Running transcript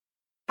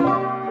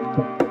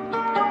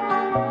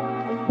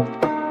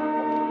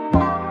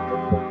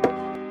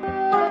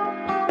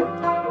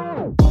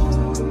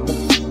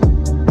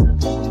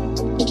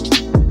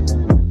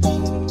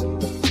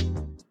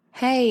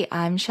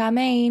I'm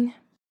Charmaine.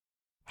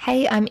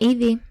 Hey, I'm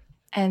Evie.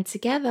 And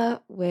together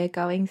we're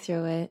going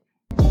through it.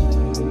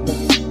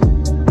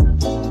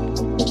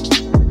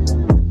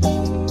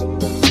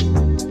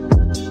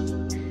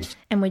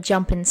 And we're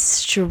jumping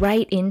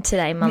straight in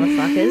today,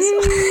 motherfuckers.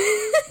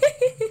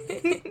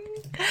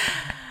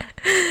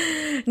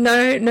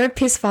 No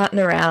piss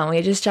farting around.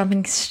 We're just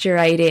jumping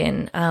straight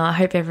in. I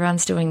hope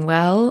everyone's doing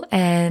well.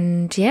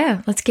 And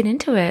yeah, let's get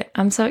into it.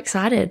 I'm so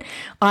excited.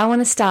 I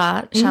want to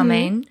start,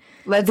 Charmaine.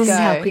 This is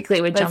how quickly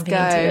we're jumping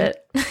into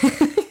it.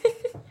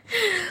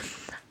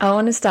 I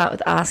want to start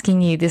with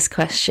asking you this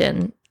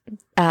question.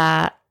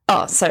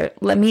 So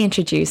let me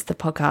introduce the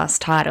podcast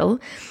title,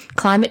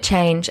 Climate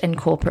Change and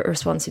Corporate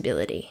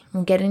Responsibility.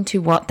 We'll get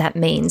into what that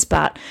means,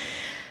 but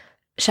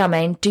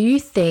Charmaine, do you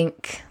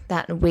think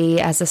that we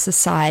as a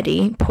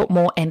society put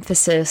more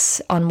emphasis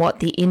on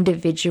what the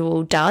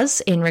individual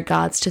does in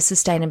regards to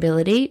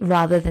sustainability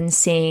rather than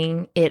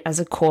seeing it as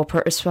a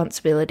corporate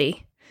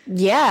responsibility?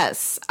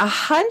 Yes,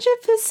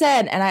 100%.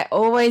 And I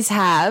always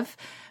have,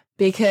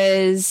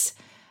 because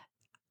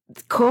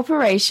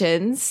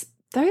corporations,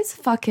 those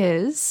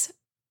fuckers,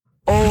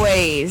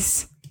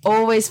 always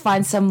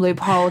find some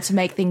loophole to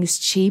make things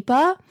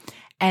cheaper.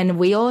 And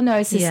we all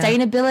know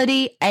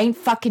sustainability ain't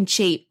fucking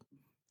cheap.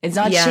 It's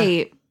not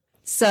cheap.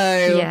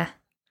 So,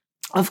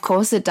 of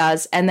course it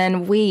does. And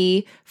then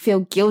we feel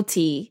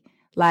guilty,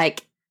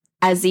 like,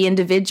 as the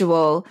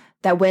individual,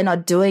 that we're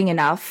not doing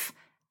enough.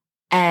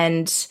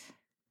 And,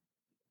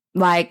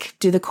 like,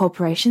 do the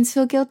corporations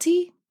feel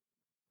guilty?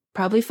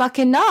 Probably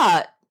fucking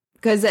not,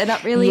 because they're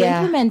not really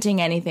implementing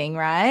anything,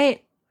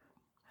 right?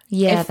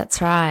 Yeah,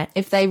 that's right.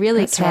 If they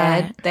really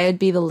cared, they would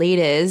be the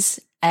leaders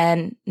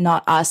and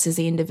not us as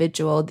the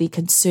individual, the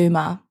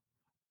consumer.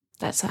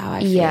 That's how I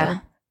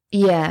feel.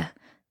 Yeah,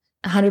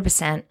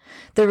 100%.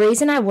 The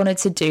reason I wanted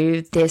to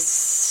do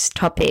this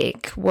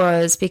topic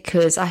was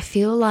because I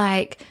feel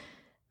like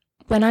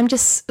when I'm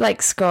just like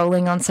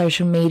scrolling on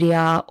social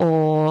media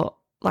or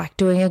like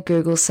doing a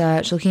Google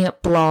search, looking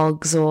at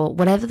blogs or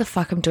whatever the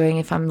fuck I'm doing,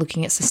 if I'm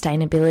looking at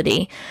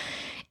sustainability,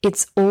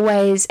 it's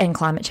always, and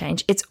climate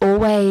change, it's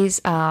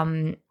always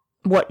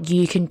what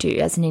you can do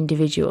as an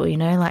individual, you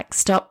know, like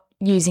stop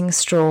using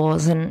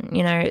straws and,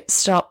 you know,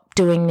 stop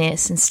doing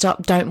this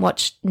and don't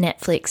watch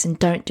Netflix and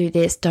don't do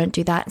this, don't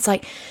do that. It's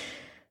like,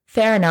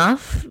 fair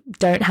enough,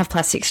 don't have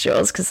plastic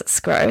straws because it's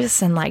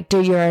gross, and like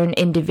do your own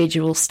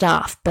individual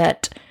stuff.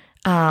 But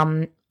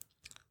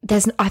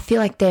I feel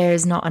like there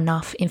is not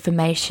enough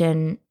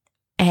information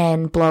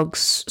and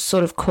blogs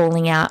sort of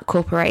calling out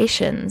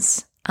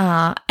corporations.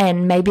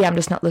 And maybe I'm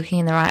just not looking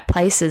in the right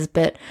places,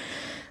 but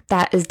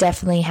that is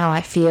definitely how I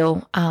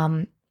feel.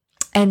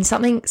 And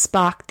something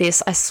sparked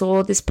this. I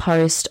saw this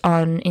post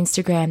on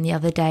Instagram the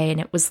other day, and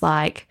it was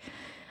like,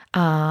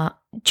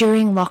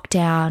 during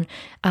lockdown,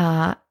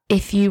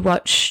 if you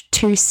watch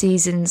 2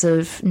 seasons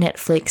of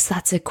Netflix,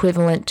 that's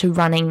equivalent to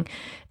running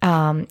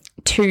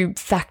 2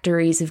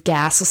 factories of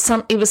gas,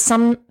 or it was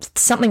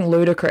something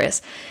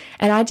ludicrous.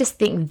 And I just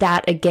think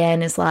that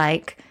again is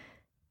like,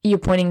 you're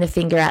pointing the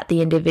finger at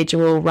the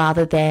individual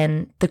rather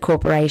than the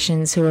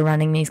corporations who are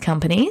running these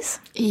companies.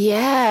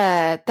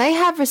 Yeah, they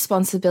have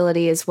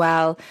responsibility as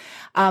well.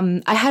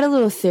 I had a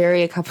little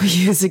theory a couple of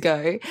years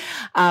ago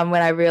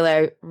when I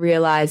really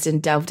realized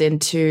and delved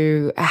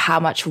into how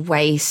much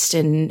waste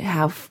and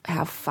how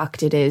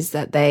fucked it is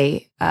that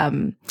they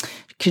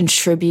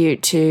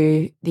contribute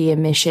to the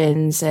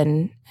emissions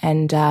and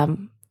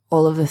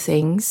all of the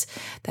things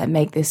that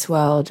make this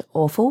world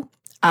awful.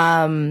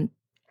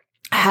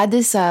 I had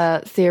this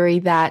theory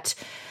that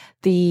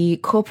the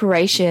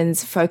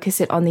corporations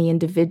focus it on the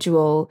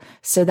individual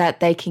so that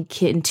they can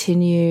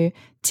continue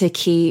to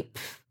keep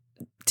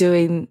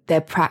doing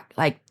their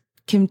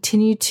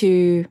continue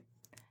to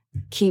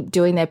keep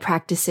doing their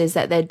practices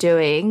that they're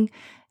doing.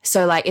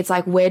 So like, it's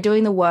like we're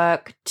doing the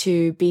work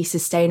to be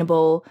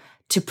sustainable,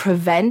 to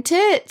prevent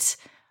it,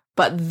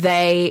 but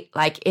they,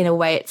 like, in a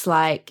way, it's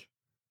like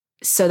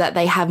so that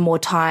they have more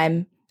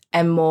time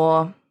and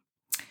more,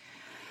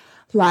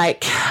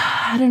 like,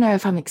 I don't know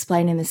if I'm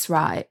explaining this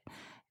right.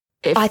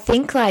 I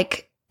think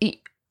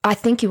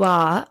you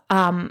are.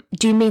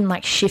 Do you mean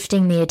like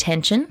shifting the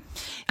attention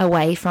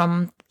away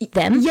from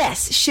them?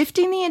 Yes,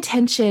 shifting the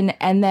attention.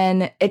 And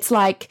then it's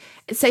like,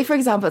 say, for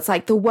example, it's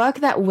like the work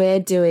that we're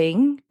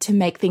doing to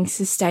make things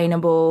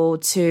sustainable,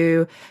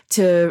 to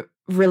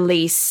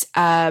release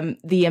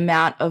the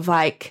amount of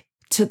like,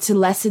 to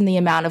lessen the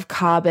amount of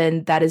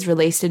carbon that is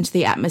released into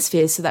the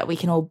atmosphere so that we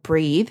can all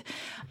breathe.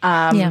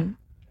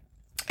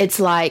 It's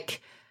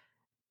like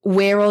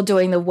we're all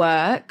doing the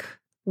work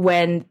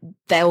when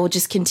they will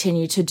just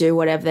continue to do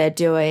whatever they're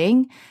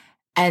doing.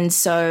 And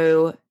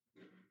so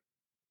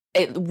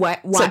it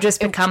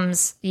just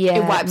becomes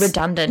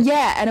redundant.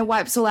 Yeah, and it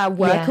wipes all our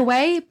work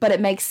away, but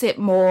it makes it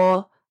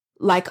more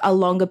like a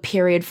longer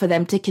period for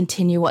them to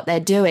continue what they're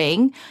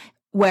doing.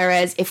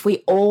 Whereas if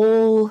we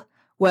all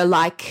were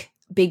like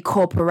big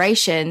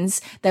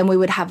corporations, then we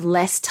would have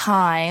less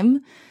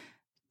time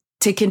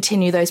to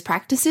continue those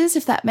practices,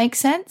 if that makes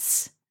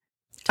sense.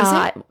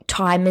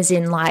 Time is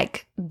in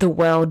like the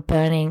world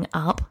burning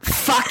up.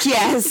 Fuck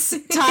yes.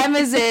 Time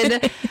is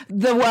in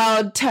the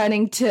world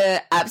turning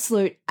to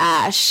absolute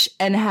ash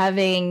and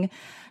having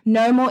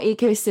no more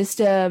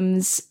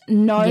ecosystems,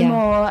 no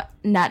more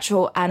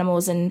natural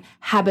animals and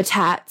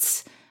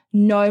habitats,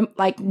 no,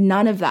 like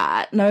none of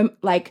that. No,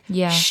 like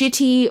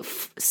shitty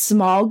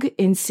smog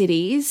in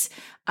cities.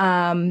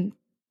 All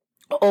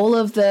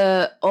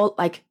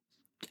like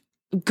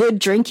good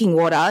drinking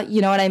water,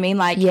 you know what I mean?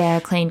 Like,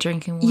 clean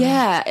drinking water.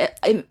 Yeah.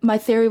 My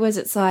theory was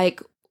it's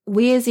like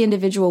we as the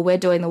individual, we're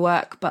doing the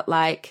work, but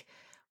like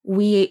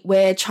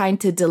we're trying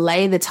to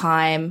delay the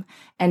time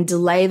and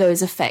delay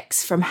those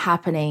effects from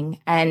happening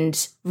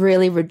and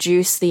really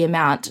reduce the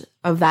amount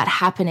of that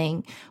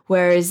happening.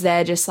 Whereas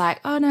they're just like,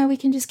 oh no, we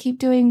can just keep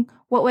doing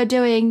what we're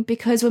doing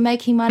because we're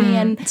making money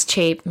and it's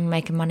cheap and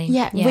making money.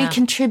 Yeah. We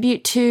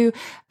contribute to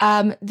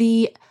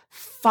the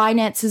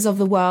finances of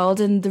the world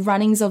and the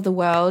runnings of the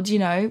world, you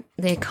know.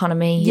 The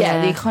economy.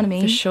 Yeah, the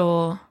economy. For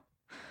sure.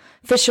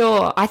 For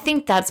sure. I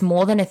think that's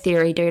more than a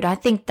theory, dude. I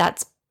think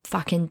that's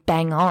fucking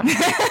bang on.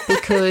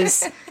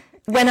 Because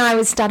when I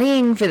was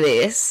studying for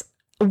this,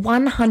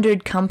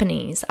 100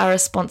 companies are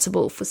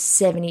responsible for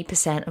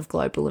 70% of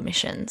global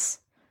emissions.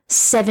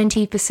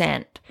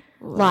 70%.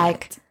 What?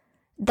 Like,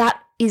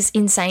 that is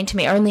insane to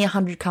me. Only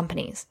 100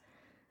 companies.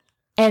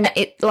 And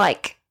it,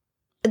 like,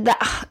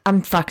 that,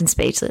 I'm fucking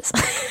speechless.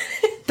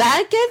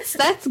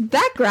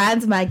 That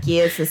grinds my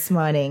gears this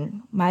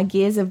morning. My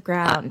gears have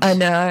ground. I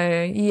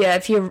know. Yeah,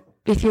 if you're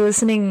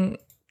listening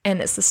and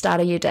it's the start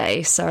of your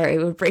day,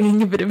 sorry, we're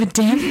bringing a bit of a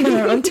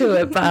dampener onto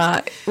it,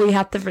 but we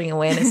have to bring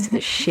awareness to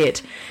this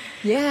shit.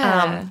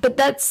 Yeah. But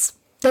that's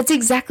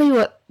exactly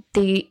what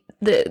the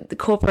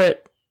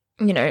corporate,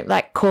 you know,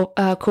 like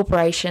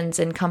corporations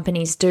and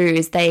companies do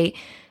is they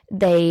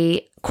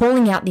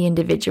calling out the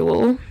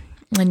individual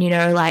and, you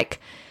know,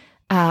 like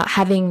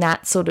having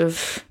that sort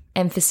of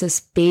emphasis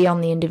be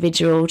on the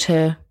individual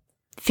to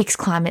fix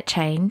climate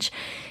change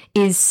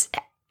is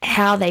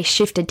how they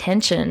shift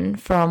attention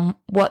from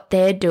what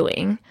they're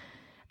doing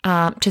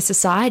to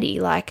society.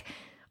 Like,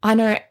 I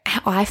know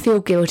how I feel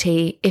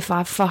guilty if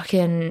I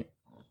fucking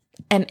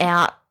am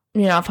out,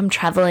 you know, if I'm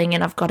traveling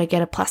and I've got to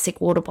get a plastic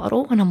water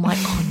bottle and I'm like,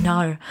 oh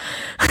no.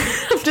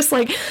 I'm just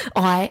like,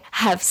 I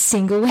have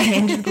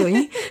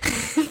single-handedly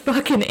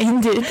fucking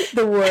ended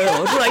the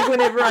world, like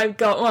whenever I've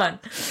got one.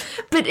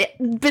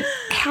 But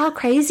how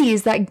crazy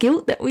is that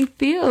guilt that we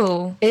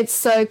feel? It's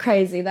so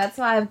crazy. That's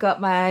why I've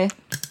got my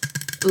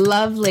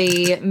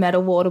lovely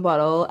metal water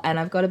bottle and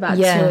I've got about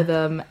 2 of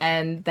them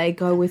and they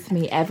go with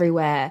me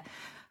everywhere.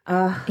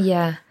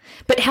 Yeah.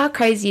 But how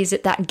crazy is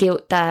it, that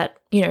guilt that,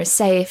 you know,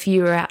 say if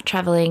you were out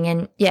traveling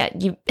and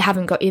you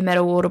haven't got your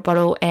metal water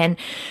bottle and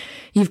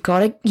you've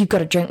got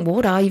to drink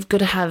water, you've got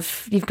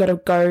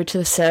to go to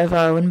the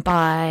servo and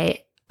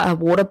buy a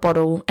water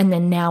bottle, and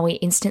then now we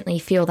instantly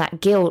feel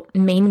that guilt.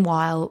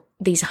 Meanwhile,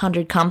 these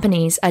 100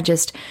 companies are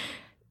just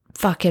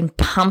fucking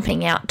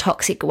pumping out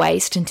toxic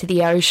waste into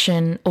the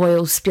ocean,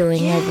 oil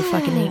spilling over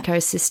fucking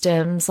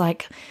ecosystems,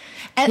 like.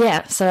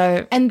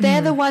 And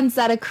they're the ones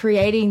that are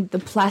creating the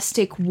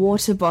plastic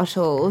water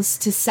bottles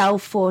to sell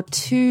for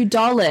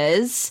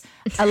 $2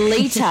 a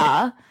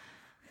litre.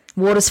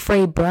 Water's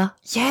free, bruh.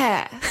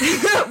 Yeah.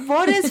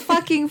 Water's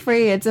fucking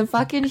free. It's a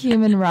fucking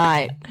human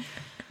right.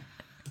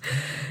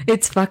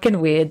 It's fucking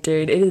weird,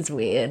 dude. It is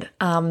weird.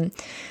 A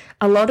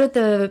lot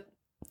of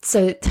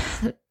so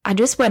I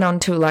just went on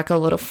to like a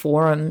lot of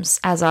forums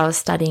as I was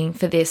studying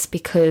for this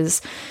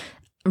because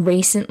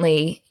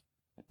recently,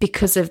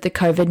 because of the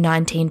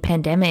COVID-19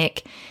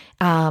 pandemic,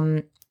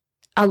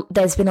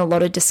 there's been a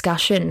lot of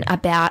discussion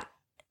about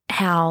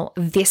how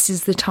this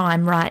is the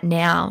time right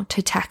now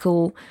to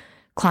tackle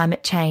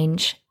climate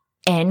change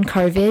and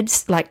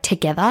COVID like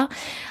together.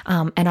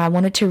 And I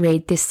wanted to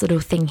read this little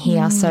thing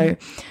here. So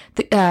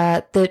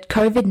the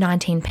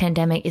COVID-19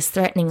 pandemic is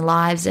threatening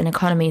lives and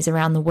economies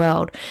around the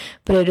world,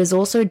 but it has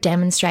also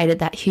demonstrated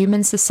that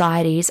human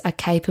societies are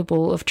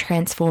capable of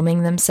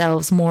transforming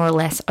themselves more or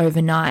less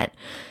overnight.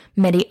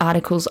 Many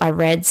articles I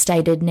read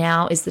stated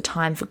now is the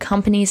time for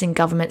companies and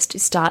governments to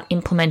start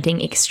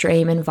implementing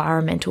extreme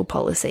environmental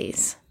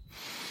policies.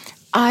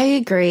 I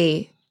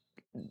agree.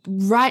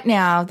 Right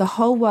now, the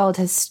whole world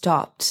has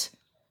stopped.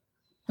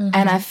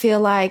 And I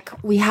feel like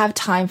we have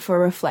time for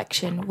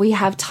reflection. We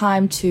have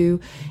time to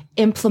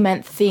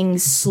implement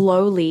things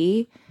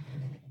slowly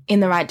in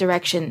the right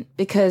direction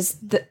because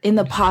in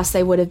the past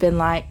they would have been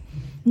like,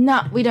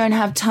 nah, we don't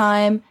have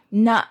time.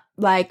 Nah,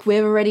 like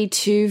we're already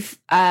too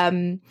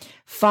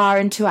far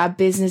into our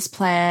business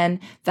plan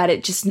that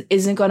it just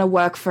isn't going to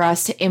work for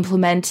us to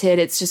implement it.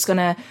 It's just going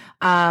to,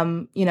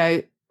 you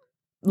know,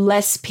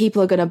 less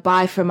people are going to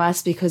buy from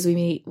us because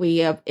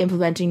we are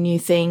implementing new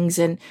things.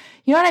 And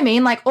you know what I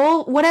mean? Like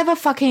whatever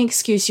fucking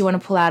excuse you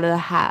want to pull out of the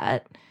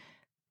hat,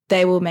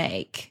 they will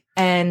make.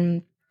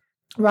 And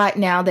right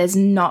now there's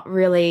not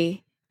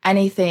really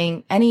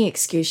any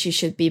excuse you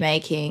should be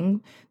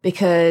making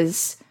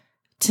because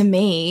to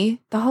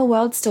me, the whole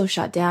world's still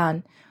shut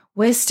down.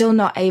 we're still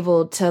not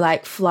able to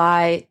like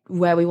fly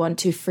where we want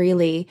to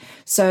freely.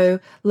 So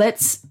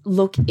let's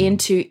look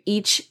into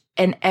each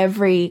and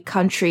every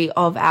country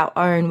of our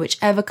own,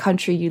 whichever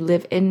country you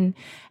live in,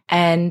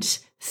 and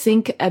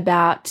think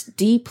about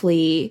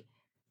deeply,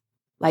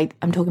 like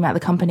I'm talking about the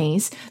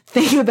companies,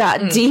 think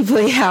about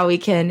deeply how we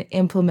can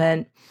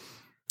implement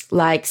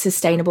like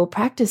sustainable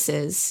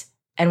practices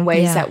and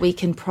ways that we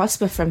can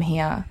prosper from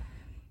here.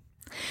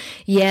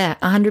 Yeah,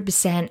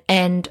 100%.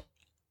 And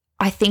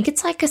I think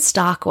it's like a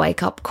stark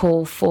wake-up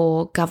call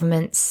for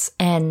governments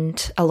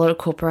and a lot of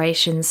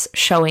corporations,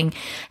 showing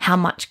how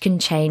much can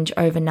change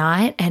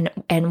overnight.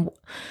 And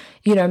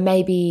you know,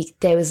 maybe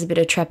there was a bit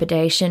of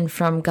trepidation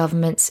from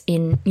governments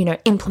in, you know,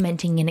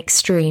 implementing an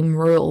extreme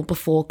rule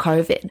before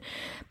COVID.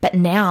 But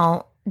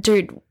now,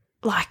 dude,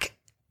 like,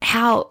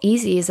 how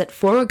easy is it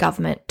for a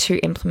government to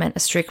implement a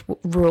strict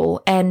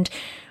rule? And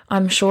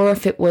I'm sure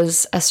if it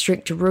was a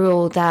strict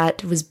rule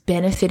that was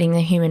benefiting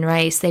the human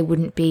race, they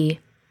wouldn't be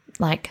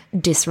like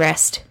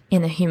disrest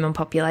in the human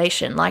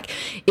population. Like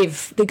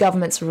if the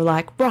governments were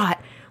like, right,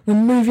 we're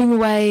moving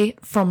away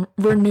from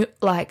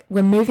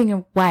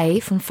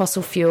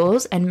fossil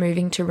fuels and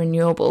moving to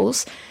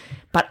renewables,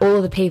 but all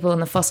of the people in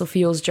the fossil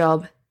fuels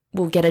job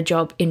will get a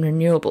job in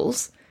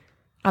renewables.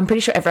 I'm pretty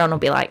sure everyone will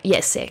be like,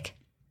 yes, sick.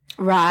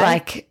 Right.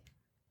 Like,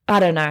 I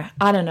don't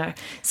know.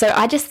 So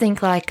I just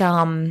think like,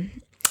 I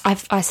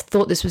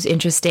thought this was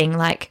interesting.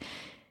 Like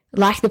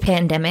the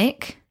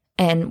pandemic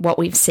and what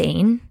we've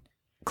seen,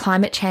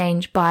 climate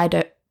change,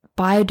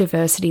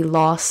 biodiversity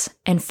loss,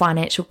 and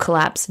financial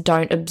collapse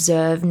don't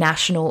observe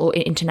national or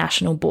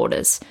international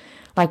borders.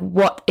 Like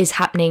what is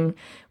happening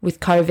with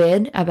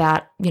COVID,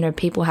 about, you know,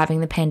 people having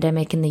the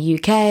pandemic in the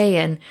UK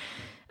and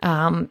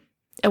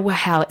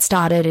how it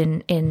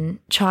started in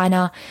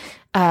China,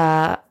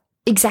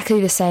 exactly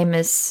the same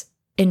as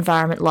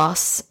environment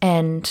loss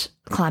and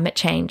climate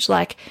change.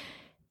 Like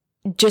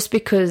just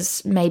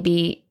because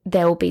maybe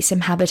there will be some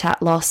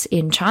habitat loss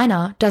in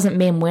China doesn't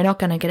mean we're not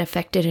going to get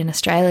affected in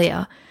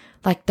Australia.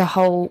 Like the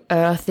whole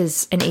earth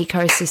is an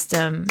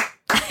ecosystem.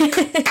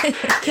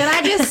 Can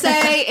I just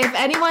say, if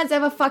anyone's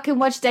ever fucking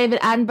watched David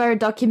Attenborough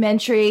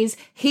documentaries,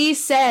 he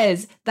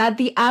says that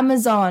the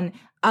Amazon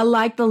are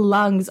like the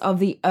lungs of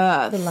the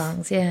earth. The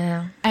lungs,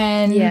 yeah.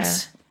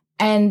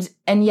 And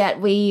yet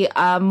we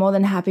are more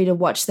than happy to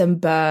watch them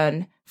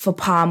burn for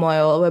palm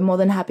oil. We're more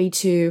than happy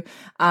to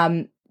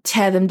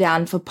tear them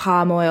down for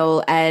palm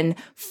oil and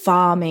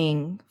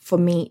farming for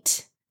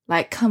meat.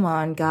 Like, come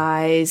on,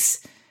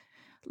 guys.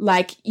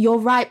 Like, you're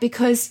right,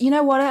 because you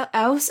know what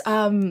else?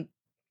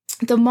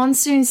 The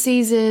monsoon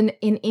season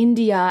in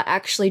India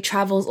actually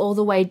travels all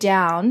the way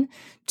down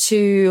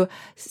to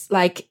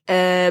like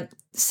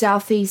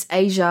Southeast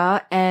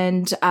Asia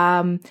and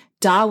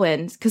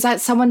Darwin.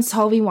 Because someone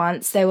told me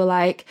once, they were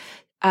like,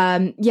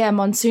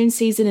 monsoon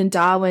season in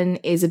Darwin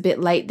is a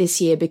bit late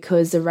this year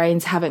because the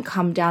rains haven't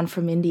come down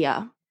from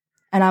India.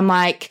 And I'm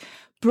like,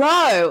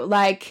 bro,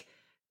 like,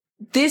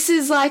 this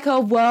is like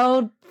a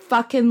world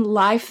fucking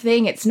life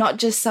thing. It's not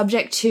just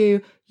subject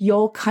to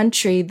your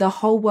country. The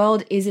whole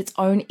world is its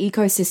own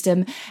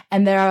ecosystem.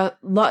 And there are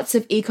lots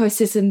of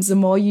ecosystems the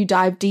more you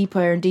dive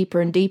deeper and deeper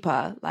and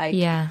deeper. Like,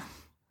 yeah.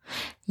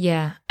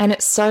 And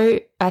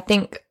I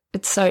think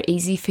it's so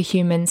easy for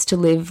humans to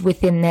live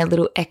within their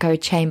little echo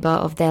chamber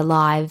of their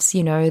lives,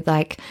 you know,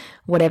 like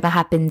whatever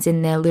happens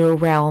in their little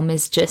realm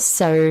is just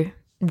so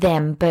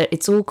them, but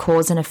it's all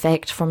cause and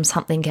effect from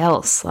something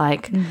else.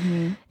 Like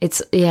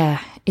it's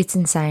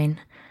insane.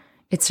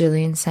 It's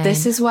really insane.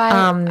 This is why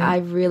I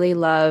really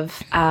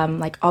love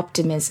like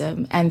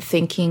optimism and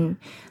thinking,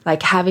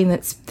 like having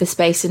the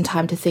space and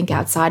time to think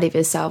outside of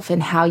yourself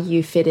and how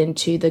you fit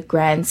into the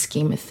grand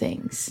scheme of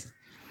things.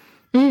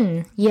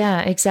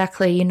 Yeah,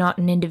 exactly. You're not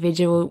an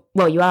individual.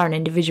 Well, you are an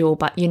individual,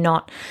 but you're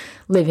not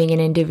living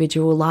an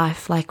individual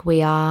life like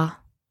we are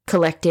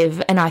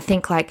collective. And I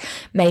think like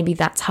maybe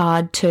that's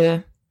hard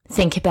to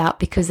think about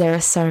because there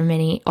are so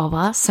many of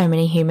us, so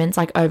many humans,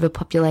 like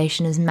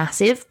overpopulation is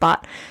massive,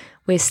 but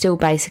we're still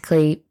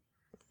basically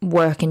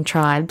work in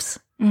tribes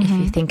if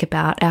you think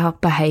about our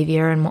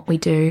behaviour and what we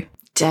do.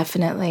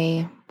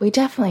 Definitely. We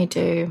definitely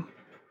do.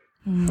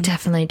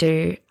 Definitely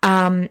do.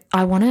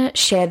 I want to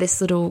share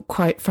this little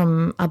quote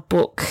from a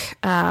book.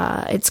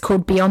 It's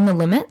called Beyond the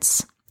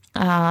Limits.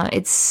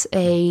 It's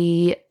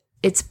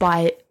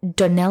by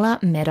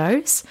Donella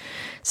Meadows.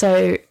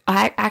 So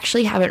I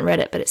actually haven't read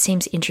it, but it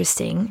seems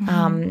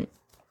interesting.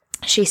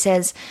 She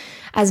says,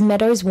 as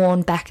Meadows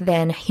warned back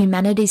then,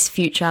 humanity's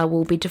future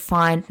will be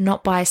defined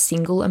not by a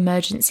single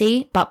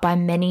emergency, but by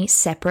many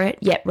separate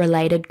yet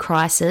related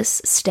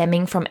crises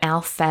stemming from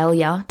our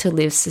failure to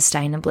live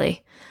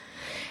sustainably.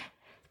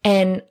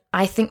 And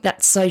I think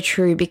that's so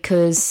true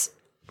because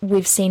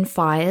we've seen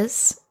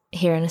fires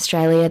here in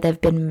Australia.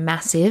 They've been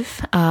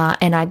massive,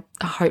 and I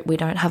hope we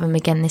don't have them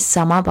again this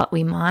summer, but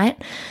we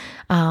might.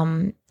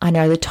 I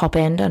know the top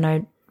end, I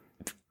know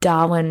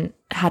Darwin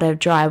had a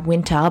dry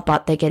winter,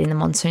 but they're getting the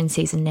monsoon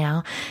season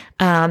now.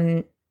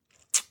 We're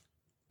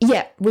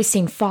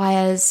seeing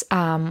fires.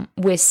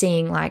 We're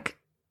seeing like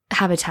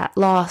habitat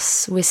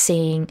loss. We're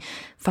seeing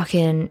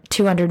fucking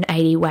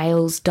 280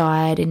 whales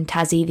died in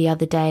Tassie the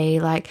other day.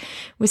 Like,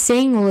 we're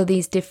seeing all of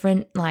these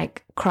different,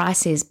 like,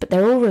 crises, but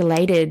they're all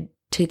related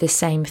to the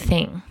same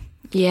thing.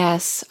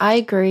 Yes, I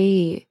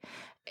agree.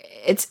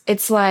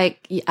 It's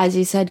like, as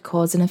you said,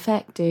 cause and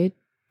effect, dude.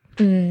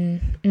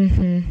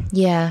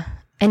 Yeah.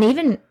 And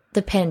even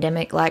the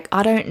pandemic, like,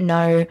 I don't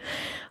know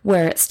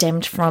where it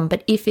stemmed from,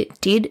 but if it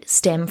did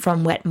stem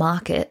from wet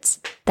markets,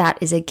 that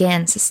is,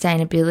 again,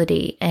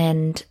 sustainability.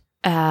 And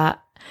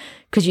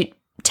because you're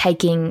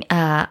taking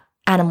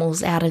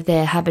animals out of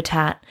their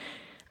habitat,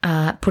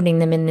 putting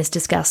them in this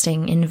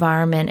disgusting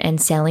environment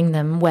and selling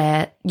them,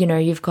 where, you know,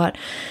 you've got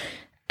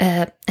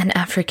an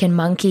African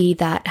monkey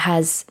that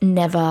has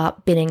never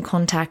been in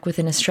contact with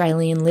an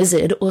Australian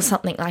lizard or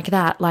something like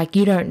that. Like,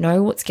 you don't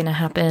know what's going to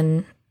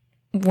happen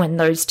when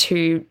those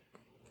two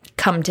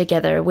come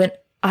together. When,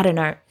 I don't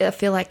know, I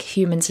feel like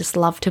humans just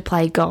love to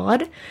play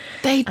God.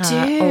 They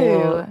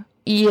do.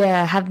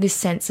 Have this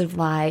sense of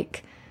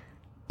like,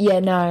 yeah,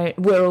 no,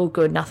 we're all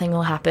good, nothing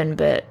will happen,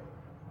 but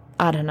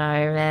I don't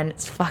know, man,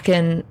 it's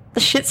fucking, the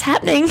shit's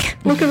happening.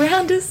 Look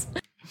around us.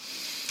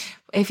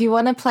 If you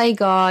want to play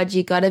God,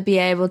 you got to be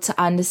able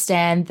to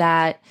understand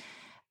that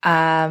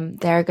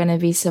there are going to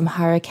be some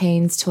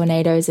hurricanes,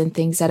 tornadoes, and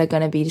things that are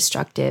going to be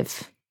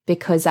destructive,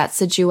 because that's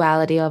the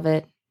duality of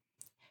it.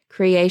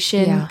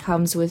 Creation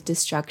comes with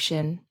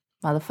destruction,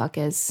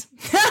 motherfuckers.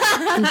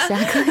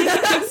 Exactly.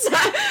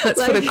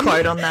 Let's put a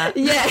quote on that.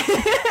 Yeah.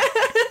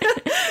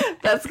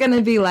 That's going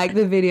to be like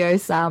the video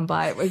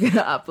soundbite we're going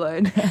to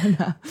upload.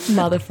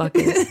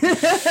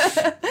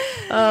 Motherfuckers.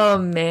 Oh,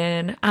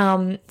 man.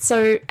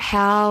 So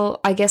how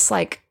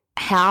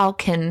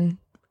can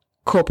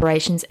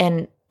corporations,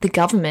 and the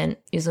government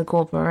is a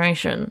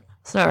corporation,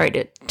 sorry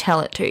to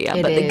tell it to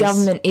you, the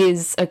government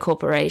is a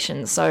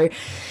corporation. So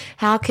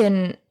how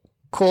can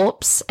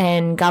corps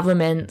and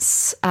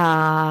governments,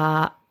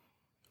 what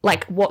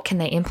can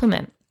they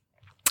implement?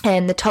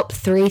 And the top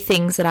 3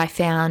 things that I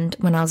found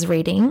when I was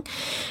reading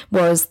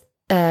was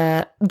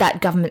that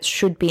governments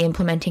should be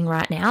implementing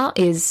right now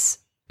is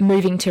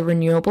moving to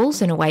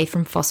renewables and away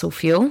from fossil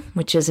fuel,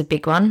 which is a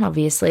big one,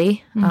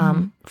 obviously.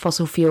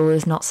 Fossil fuel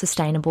is not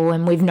sustainable,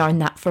 and we've known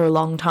that for a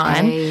long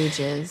time.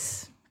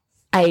 Ages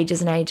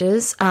and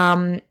ages.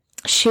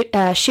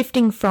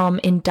 Shifting from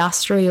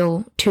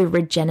industrial to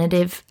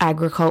regenerative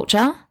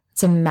agriculture.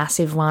 It's a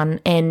massive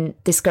one, and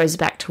this goes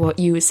back to what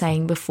you were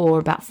saying before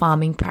about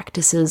farming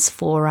practices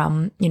for,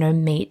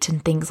 meat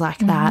and things like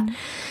that.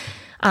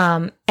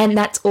 And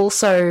that's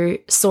also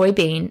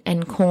soybean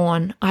and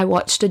corn. I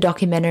watched a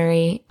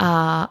documentary,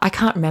 I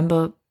can't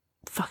remember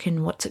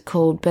fucking what's it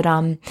called, but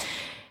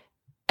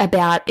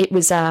about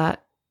the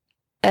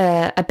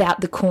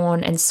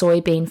corn and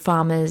soybean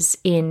farmers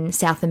in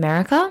South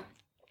America,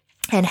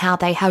 and how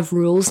they have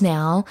rules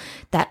now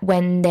that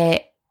when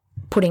they're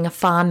putting a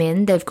farm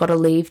in, they've got to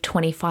leave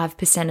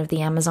 25% of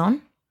the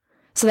Amazon.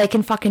 So they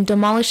can fucking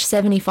demolish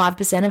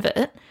 75% of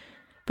it,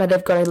 but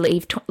they've got to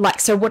leave,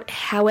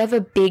 however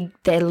big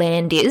their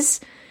land is,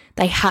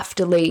 they have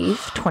to leave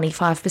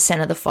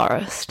 25% of the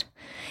forest.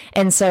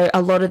 And so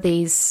a lot of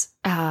these,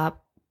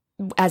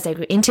 as they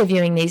were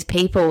interviewing these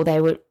people, they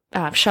were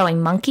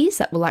showing monkeys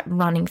that were like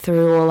running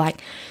through, or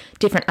like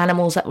different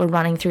animals that were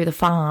running through the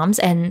farms.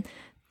 And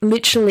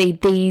literally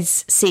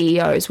these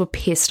CEOs were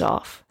pissed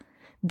off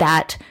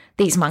that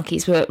these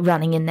monkeys were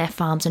running in their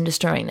farms and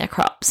destroying their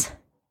crops.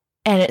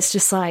 And it's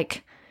just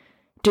like,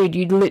 dude,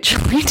 you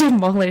literally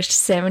demolished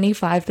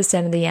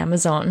 75% of the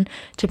Amazon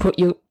to put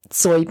your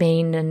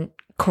soybean and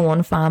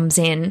corn farms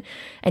in,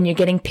 and you're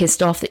getting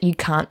pissed off that you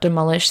can't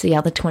demolish the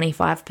other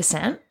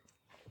 25%.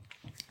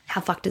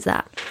 How fucked is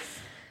that?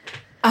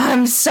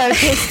 I'm so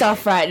pissed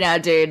off right now,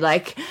 dude.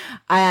 Like,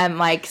 I am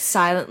like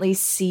silently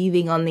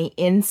seething on the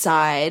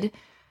inside.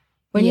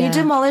 When you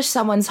demolish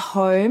someone's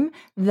home,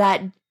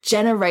 that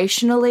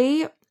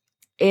generationally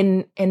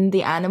in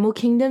the animal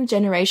kingdom,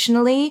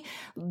 generationally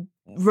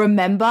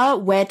remember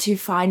where to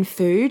find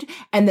food,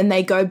 and then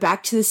they go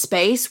back to the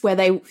space where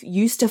they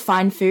used to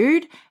find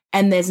food,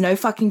 and there's no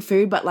fucking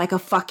food but like a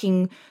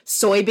fucking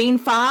soybean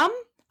farm.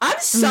 I'm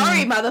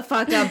sorry,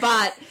 motherfucker,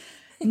 but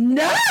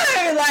no,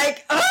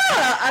 like,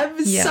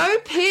 I'm so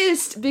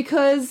pissed,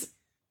 because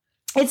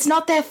it's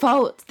not their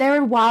fault.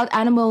 They're a wild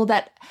animal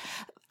that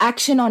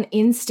action on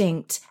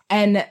instinct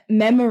and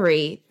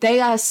memory. They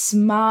are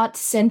smart,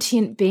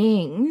 sentient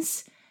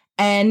beings,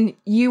 and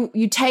you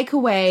take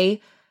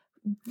away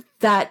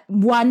that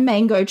one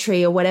mango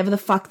tree or whatever the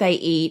fuck they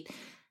eat,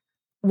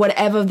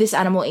 whatever this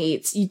animal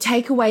eats, you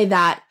take away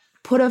that,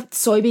 put a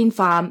soybean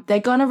farm, they're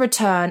gonna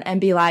return and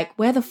be like,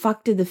 where the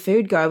fuck did the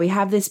food go? We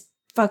have this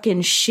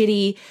fucking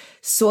shitty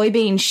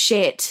soybean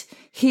shit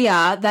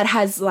here that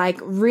has like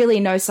really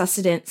no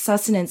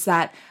sustenance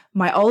that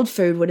my old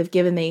food would have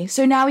given me.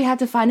 So now we have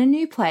to find a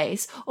new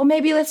place. Or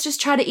maybe let's just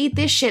try to eat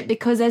this shit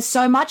because there's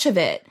so much of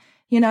it.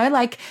 You know,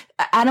 like,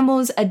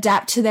 animals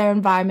adapt to their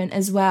environment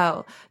as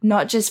well,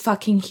 not just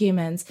fucking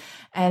humans.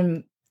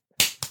 And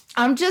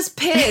I'm just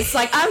pissed.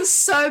 Like, I'm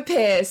so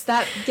pissed.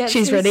 That gets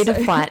She's me ready so,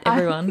 to fight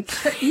everyone.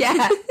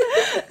 Yeah.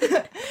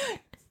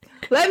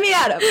 Let me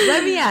at him.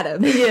 Let me at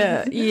him.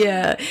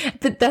 Yeah.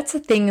 But that's the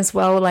thing as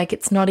well. Like,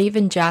 it's not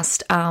even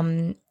just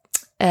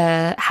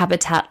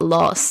habitat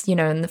loss, you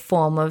know, in the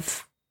form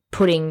of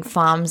putting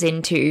farms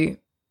into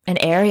an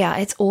area.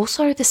 It's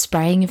also the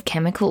spraying of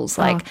chemicals.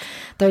 Like,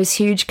 those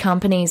huge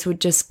companies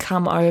would just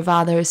come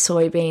over those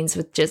soybeans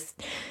with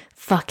just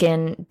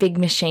fucking big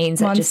machines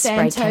that just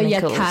spray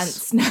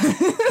chemicals.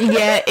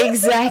 Yeah,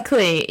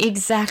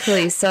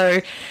 exactly.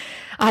 So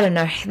I don't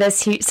know.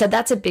 There's huge, so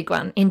that's a big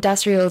one.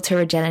 Industrial to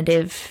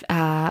regenerative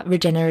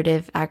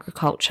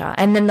agriculture,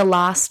 and then the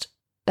last,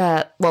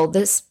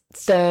 this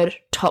third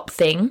top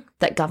thing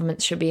that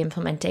governments should be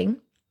implementing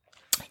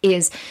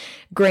is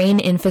green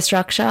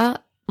infrastructure,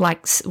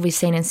 like we've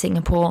seen in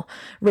Singapore,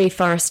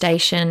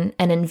 reforestation,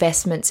 and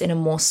investments in a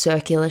more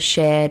circular,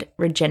 shared,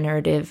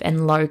 regenerative,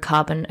 and low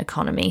carbon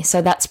economy.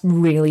 So that's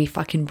really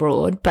fucking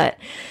broad, but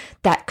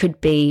that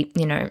could be,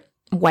 you know,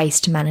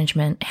 waste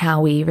management, how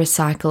we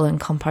recycle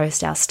and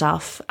compost our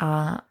stuff.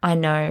 I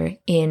know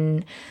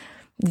in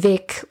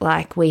Vic,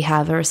 like, we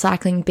have a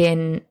recycling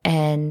bin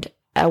and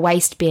a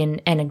waste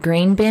bin and a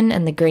green bin,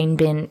 and the green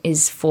bin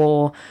is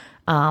for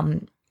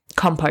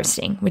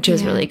composting, which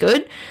is really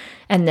good.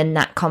 And then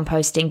that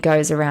composting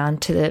goes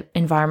around to the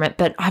environment.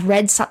 But I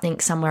read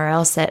something somewhere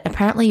else that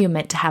apparently you're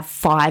meant to have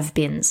 5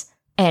 bins,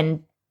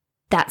 and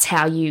that's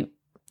how you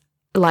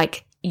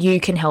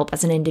can help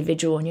as an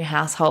individual in your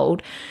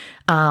household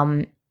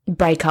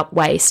break up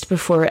waste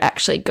before it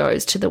actually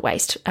goes to the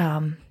waste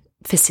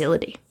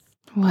facility.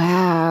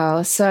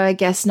 Wow. So I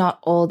guess not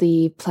all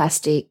the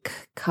plastic,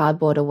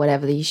 cardboard, or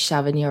whatever that you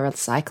shove in your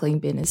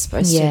recycling bin is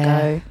supposed to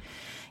go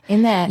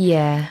in there.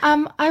 Yeah.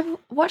 I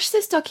watched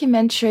this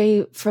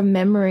documentary from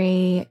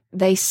memory.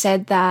 They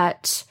said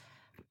that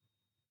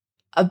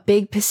a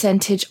big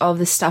percentage of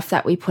the stuff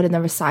that we put in the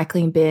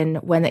recycling bin,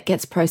 when it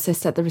gets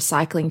processed at the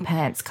recycling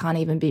plants, can't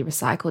even be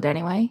recycled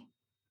anyway.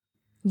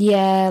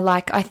 Yeah,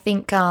 like, I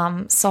think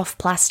soft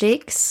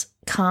plastics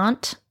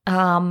can't.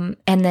 And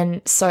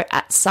then so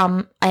at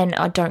some, and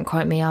don't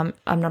quote me, I'm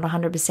not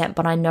 100%,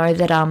 but I know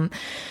that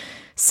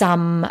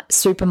some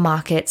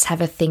supermarkets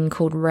have a thing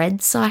called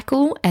Red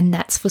Cycle, and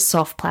that's for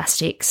soft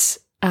plastics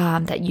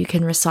that you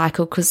can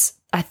recycle, because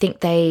I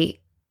think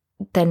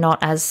they're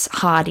not as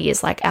hardy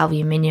as like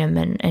aluminium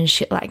and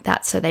shit like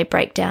that, so they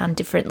break down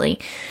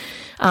differently.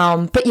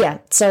 But yeah,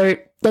 so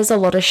there's a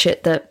lot of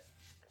shit that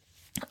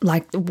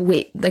like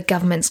the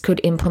governments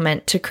could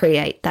implement to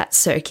create that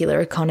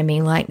circular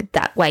economy, like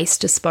that waste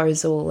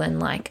disposal, and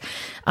like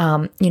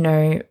you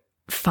know,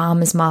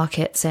 farmers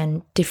markets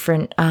and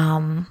different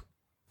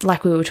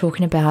like we were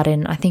talking about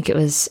in, I think it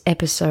was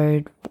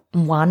episode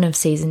 1 of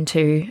season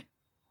 2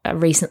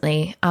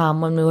 recently,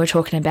 when we were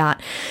talking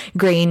about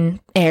green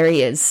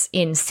areas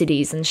in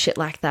cities and shit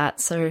like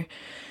that. So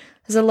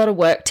there's a lot of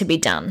work to be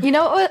done. You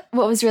know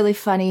what was really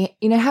funny?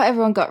 You know how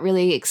everyone got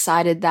really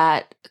excited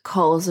that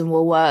Coles and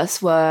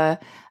Woolworths were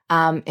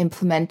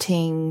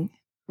implementing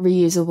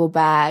reusable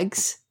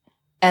bags?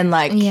 And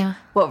like,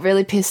 what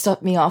really pissed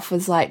me off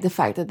was like the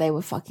fact that they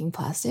were fucking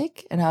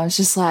plastic. And I was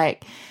just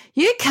like,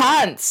 you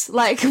cunts,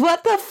 like,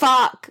 what the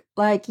fuck?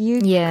 Like,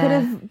 you could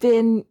have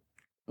been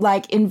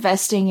like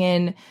investing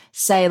in,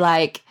 say,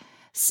 like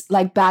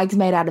bags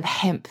made out of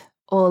hemp,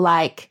 or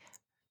like,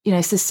 you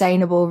know,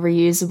 sustainable,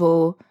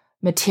 reusable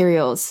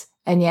materials.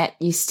 And yet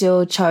you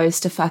still chose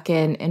to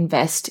fucking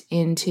invest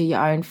into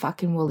your own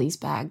fucking Woolies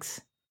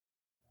bags.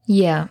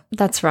 Yeah,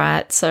 that's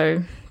right.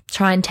 So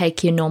try and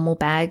take your normal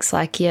bags,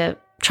 like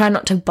try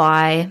not to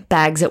buy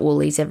bags at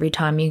Woolies every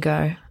time you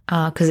go,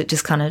 because it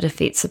just kind of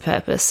defeats the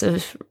purpose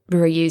of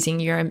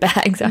reusing your own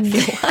bags, I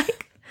feel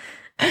like.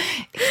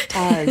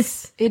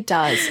 It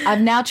does.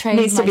 I've now trained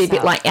myself. Needs to be a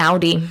bit like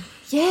Aldi.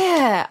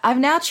 Yeah, I've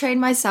now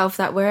trained myself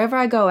that wherever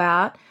I go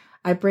out,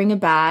 I bring a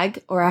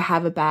bag or I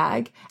have a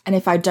bag. And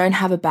if I don't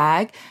have a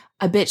bag,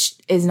 a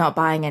bitch is not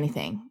buying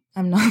anything.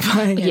 I'm not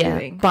buying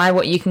anything. Buy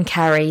what you can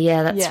carry.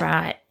 Yeah, that's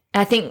right.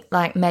 I think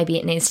like maybe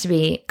it needs to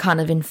be kind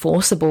of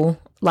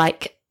enforceable,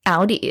 like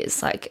Aldi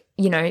is. Like,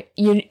 you know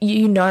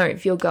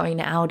if you're going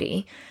to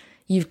Aldi,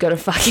 you've got to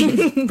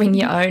fucking bring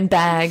your own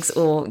bags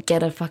or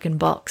get a fucking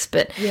box.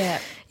 But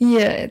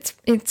it's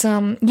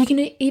you can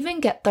even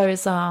get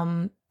those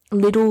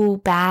little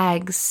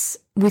bags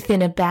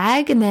within a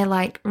bag, and they're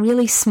like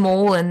really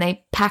small and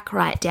they pack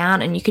right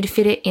down, and you could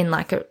fit it in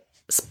like a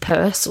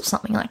purse or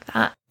something like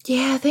that.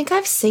 Yeah, I think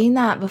I've seen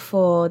that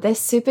before. They're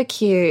super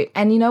cute.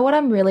 And you know what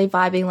I'm really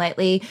vibing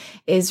lately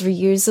is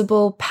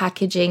reusable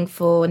packaging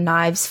for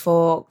knives,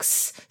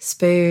 forks,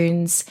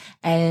 spoons,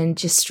 and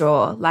just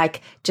straw. Like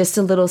just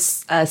a little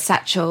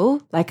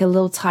satchel, like a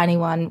little tiny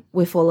one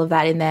with all of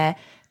that in there.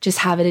 Just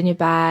have it in your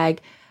bag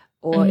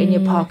or in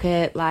your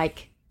pocket,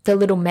 like the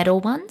little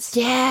metal ones.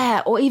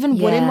 Yeah, or even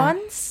wooden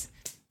ones.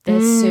 They're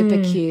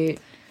super cute.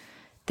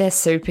 They're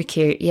super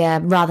cute, yeah,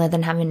 rather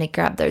than having to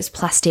grab those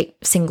plastic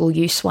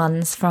single-use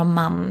ones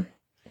from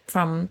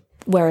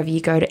wherever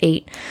you go to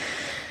eat.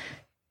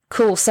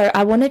 Cool. So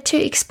I wanted to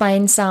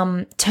explain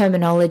some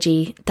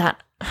terminology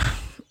that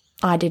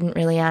I didn't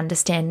really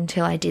understand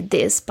until I did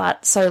this.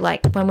 But so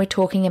like when we're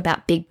talking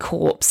about big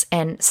corps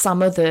and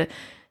some of the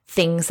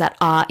things that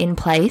are in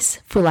place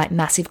for like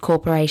massive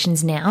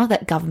corporations now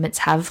that governments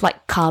have,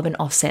 like carbon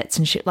offsets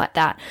and shit like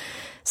that.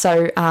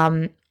 So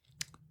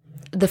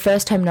the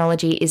first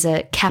terminology is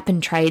a cap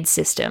and trade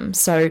system.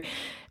 So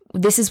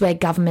this is where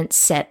governments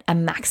set a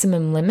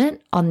maximum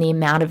limit on the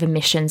amount of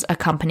emissions a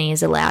company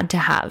is allowed to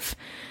have.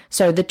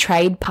 So the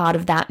trade part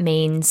of that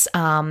means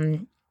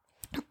when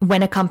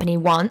a company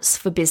wants,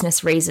 for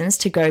business reasons,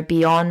 to go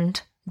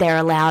beyond their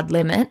allowed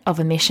limit of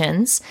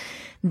emissions,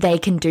 they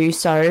can do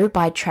so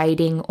by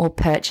trading or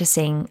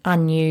purchasing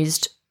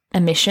unused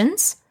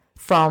emissions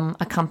from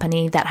a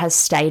company that has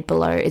stayed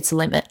below its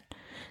limit.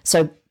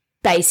 So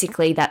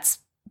basically that's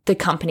the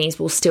companies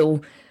will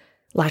still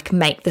like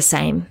make the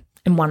same,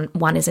 and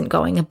one isn't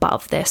going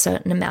above their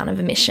certain amount of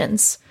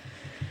emissions.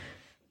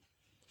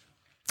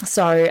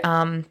 So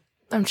I'm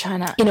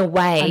trying to in a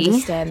way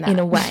understand that. In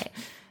a way.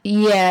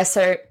 Yeah,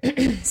 so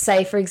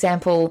say for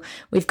example,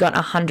 we've got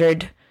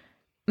 100,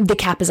 the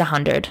cap is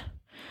 100.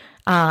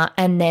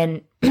 And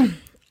then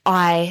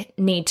I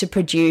need to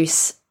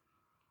produce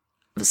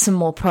some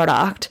more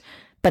product,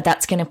 but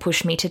that's going to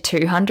push me to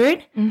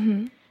 200.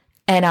 Mm-hmm.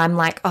 And I'm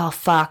like, oh,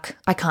 fuck,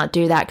 I can't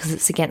do that because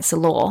it's against the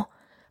law.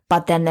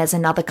 But then there's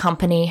another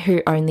company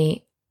who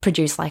only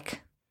produce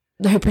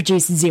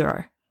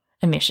zero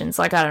emissions.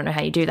 Like, I don't know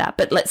how you do that,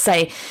 but let's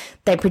say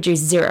they produce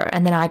zero.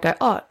 And then I go,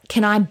 oh,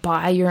 can I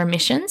buy your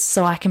emissions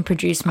so I can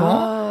produce more?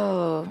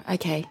 Oh,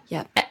 okay.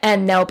 Yep.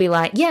 And they'll be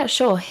like, yeah,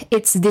 sure,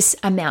 it's this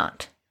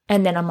amount.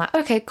 And then I'm like,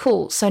 okay,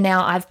 cool. So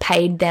now I've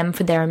paid them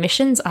for their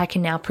emissions. I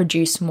can now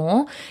produce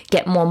more,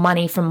 get more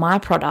money from my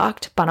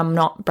product, but I'm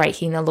not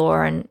breaking the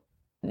law and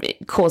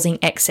causing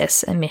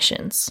excess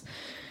emissions.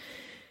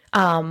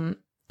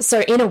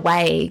 So in a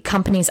way,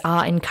 companies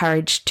are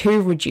encouraged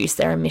to reduce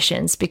their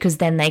emissions because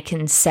then they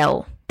can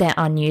sell their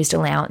unused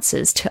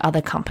allowances to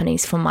other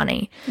companies for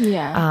money.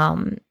 Yeah.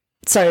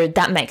 So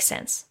that makes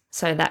sense.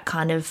 So that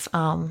kind of,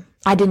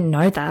 I didn't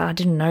know that. I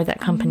didn't know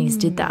that companies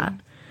did that.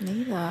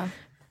 Neither.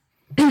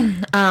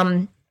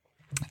 And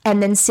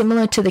then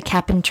similar to the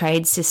cap and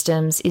trade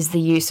systems is the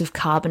use of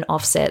carbon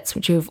offsets,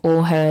 which you've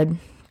all heard,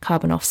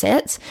 carbon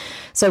offsets.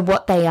 So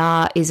what they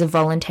are is a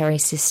voluntary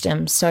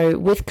system. So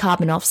with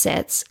carbon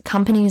offsets,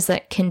 companies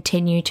that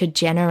continue to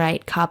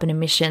generate carbon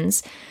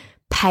emissions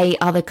pay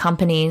other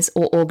companies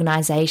or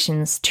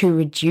organizations to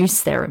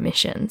reduce their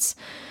emissions.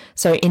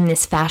 So in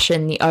this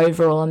fashion, the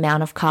overall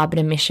amount of carbon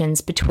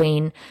emissions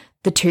between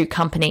the two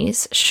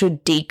companies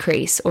should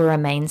decrease or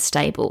remain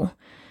stable,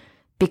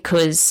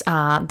 because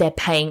they're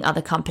paying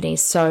other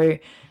companies. So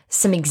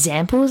some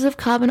examples of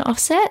carbon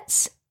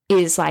offsets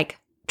is like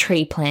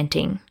tree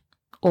planting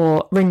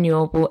or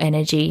renewable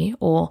energy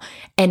or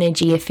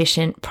energy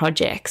efficient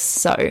projects.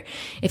 So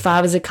if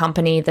I was a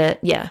company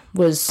that,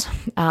 was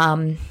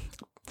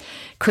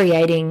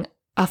creating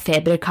a fair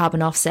bit of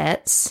carbon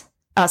offsets,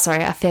 a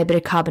fair bit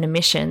of carbon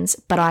emissions,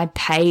 but I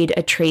paid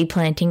a tree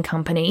planting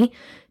company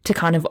to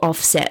kind of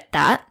offset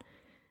that,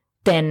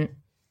 then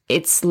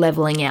it's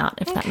leveling out,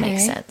 if that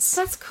makes sense.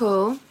 That's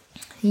cool.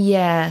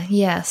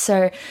 Yeah.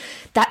 So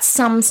that's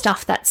some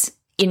stuff that's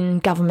in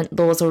government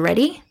laws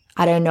already.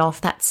 I don't know if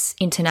that's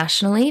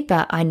internationally,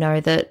 but I know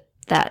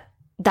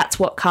that's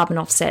what carbon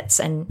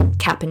offsets and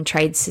cap and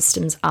trade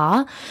systems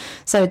are.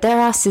 So there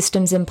are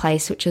systems in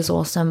place, which is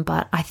awesome,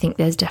 but I think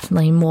there's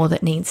definitely more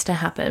that needs to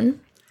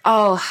happen.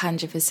 Oh,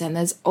 100%.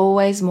 There's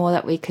always more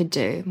that we could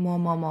do. More.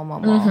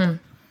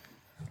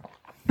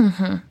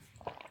 Mm-hmm.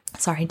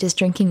 Sorry, just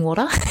drinking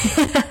water.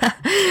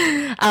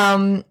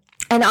 And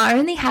I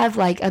only have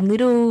like a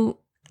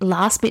little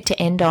last bit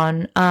to end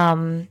on,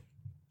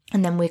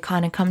 and then we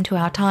kind of come to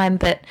our time.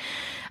 But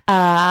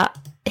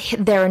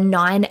there are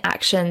 9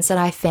 actions that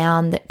I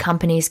found that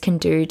companies can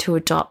do to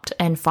adopt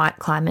and fight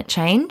climate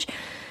change.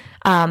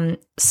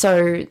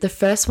 So the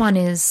first one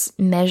is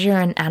measure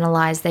and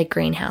analyze their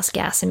greenhouse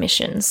gas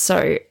emissions.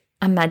 So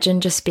imagine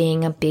just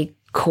being a big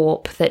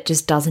corp that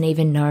just doesn't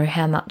even know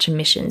how much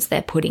emissions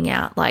they're putting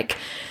out. Like,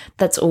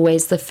 that's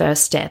always the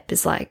first step,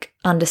 is like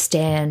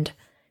understand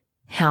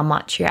how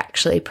much you're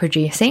actually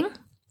producing.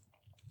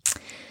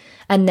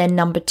 And then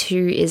number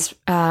 2 is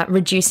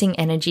reducing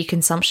energy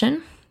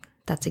consumption.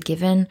 That's a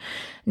given.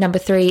 Number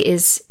 3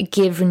 is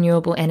give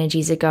renewable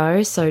energies a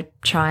go. So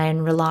try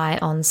and rely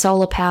on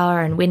solar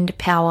power and wind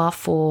power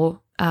for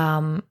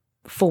pumping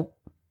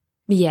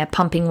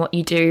what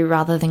you do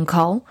rather than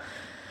coal.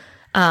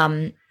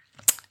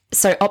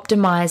 So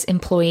optimize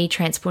employee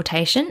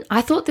transportation.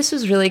 I thought this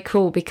was really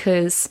cool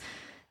because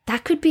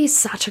that could be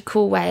such a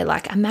cool way.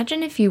 Like,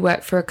 imagine if you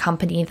work for a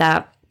company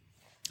that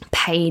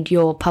paid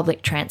your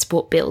public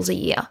transport bills a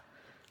year,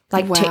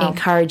 like to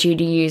encourage you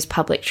to use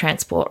public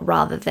transport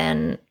rather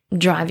than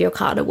drive your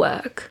car to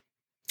work.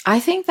 I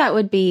think that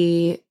would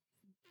be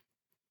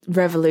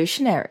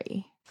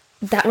revolutionary.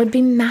 That would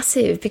be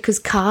massive because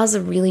cars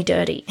are really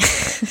dirty.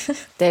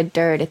 They're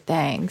dirty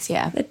things,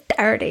 yeah. They're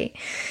dirty.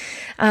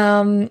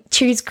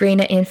 Choose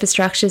greener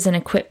infrastructures and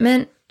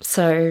equipment.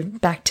 So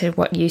back to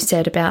what you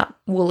said about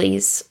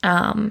Woolies,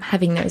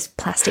 having those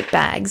plastic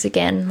bags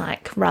again,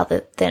 like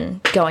rather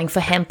than going for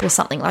hemp or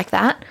something like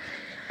that.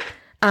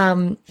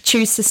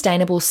 Choose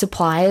sustainable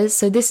suppliers.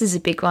 So this is a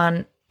big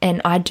one. And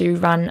I do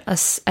run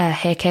a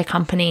hair care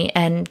company,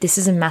 and this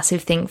is a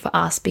massive thing for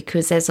us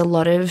because there's a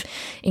lot of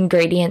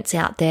ingredients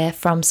out there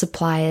from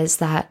suppliers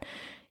that,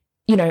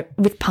 you know,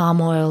 with palm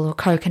oil or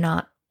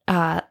coconut,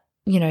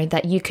 you know,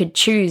 that you could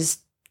choose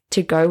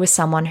to go with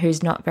someone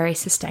who's not very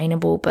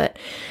sustainable, but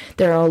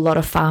there are a lot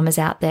of farmers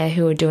out there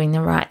who are doing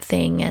the right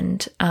thing.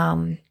 And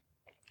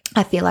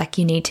I feel like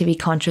you need to be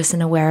conscious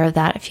and aware of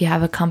that if you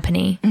have a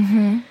company.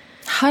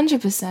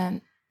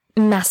 100%.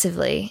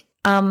 Massively.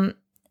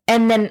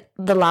 And then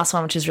the last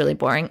one, which is really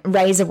boring,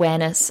 raise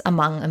awareness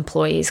among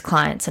employees,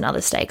 clients, and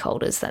other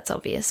stakeholders. That's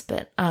obvious,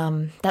 but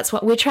that's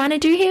what we're trying to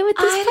do here with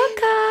this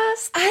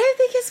podcast. I don't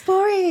think it's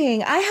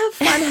boring. I have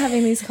fun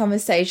having these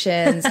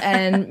conversations,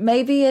 and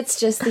maybe it's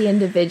just the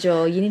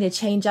individual. You need to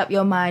change up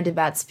your mind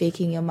about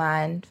speaking your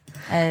mind.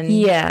 And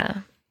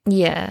yeah.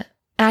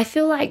 I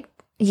feel like,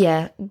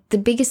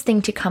 the biggest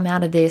thing to come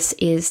out of this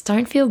is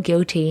don't feel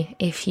guilty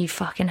if you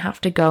fucking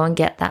have to go and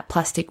get that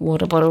plastic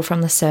water bottle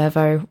from the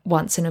servo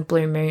once in a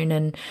blue moon,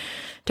 and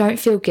don't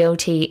feel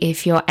guilty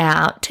if you're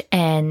out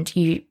and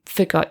you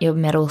forgot your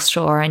metal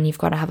straw and you've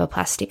got to have a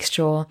plastic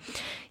straw.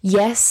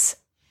 Yes,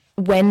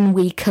 when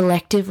we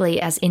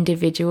collectively as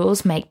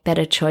individuals make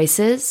better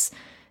choices,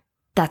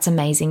 that's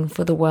amazing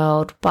for the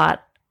world,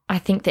 but I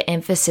think the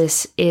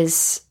emphasis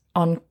is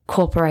on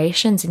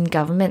corporations and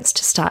governments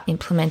to start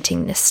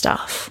implementing this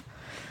stuff.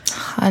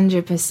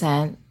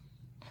 100%.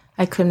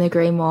 I couldn't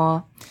agree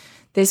more.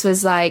 This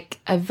was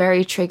like a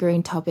very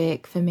triggering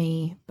topic for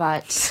me,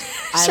 but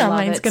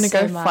Charmaine's going to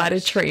go fight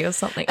a tree or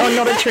something. Oh,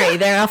 not a tree.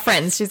 They're our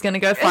friends. She's going to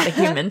go fight a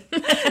human.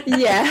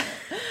 Yeah.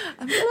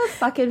 I'm going to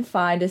fucking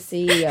find a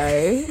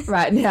CEO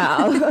right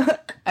now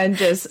and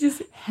just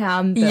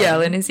hound them.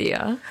 Yell in his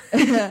ear.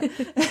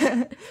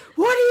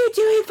 What are you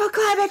doing for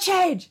climate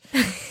change?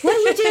 What are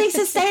you doing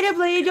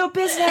sustainably in your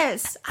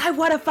business? I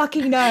want to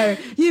fucking know.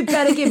 You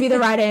better give me the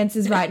right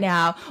answers right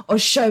now or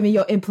show me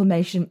your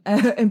implementation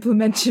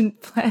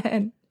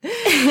plan.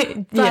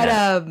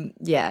 But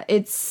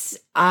it's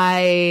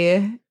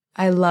I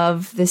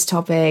love this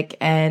topic,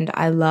 and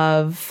I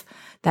love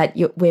that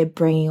we're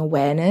bringing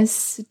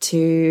awareness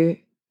to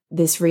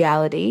this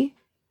reality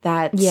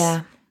that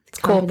it's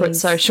corporate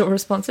social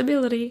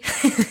responsibility.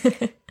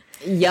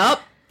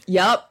 Yup.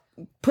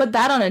 Put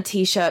that on a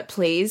t-shirt,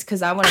 please,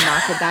 because I want to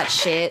market that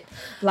shit.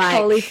 Like,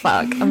 holy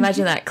fuck.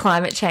 Imagine that.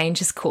 Climate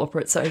change is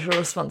corporate social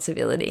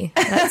responsibility.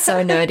 That's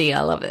so nerdy.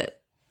 I love it.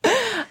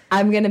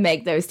 I'm going to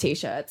make those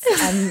t-shirts.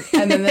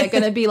 And then they're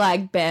going to be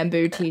like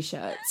bamboo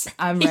t-shirts.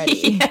 I'm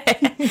ready.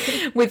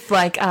 Yeah. With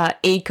like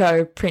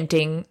eco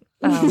printing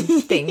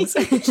things.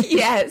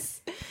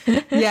 Yes.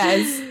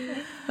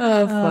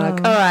 Oh,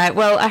 fuck. All right.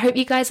 Well, I hope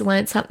you guys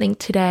learned something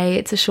today.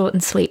 It's a short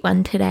and sweet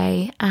one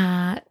today.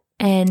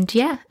 And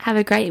yeah, have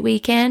a great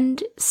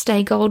weekend.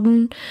 Stay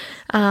golden.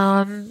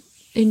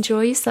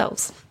 Enjoy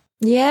yourselves.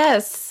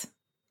 Yes.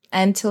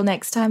 Until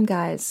next time,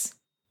 guys.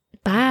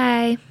 Bye.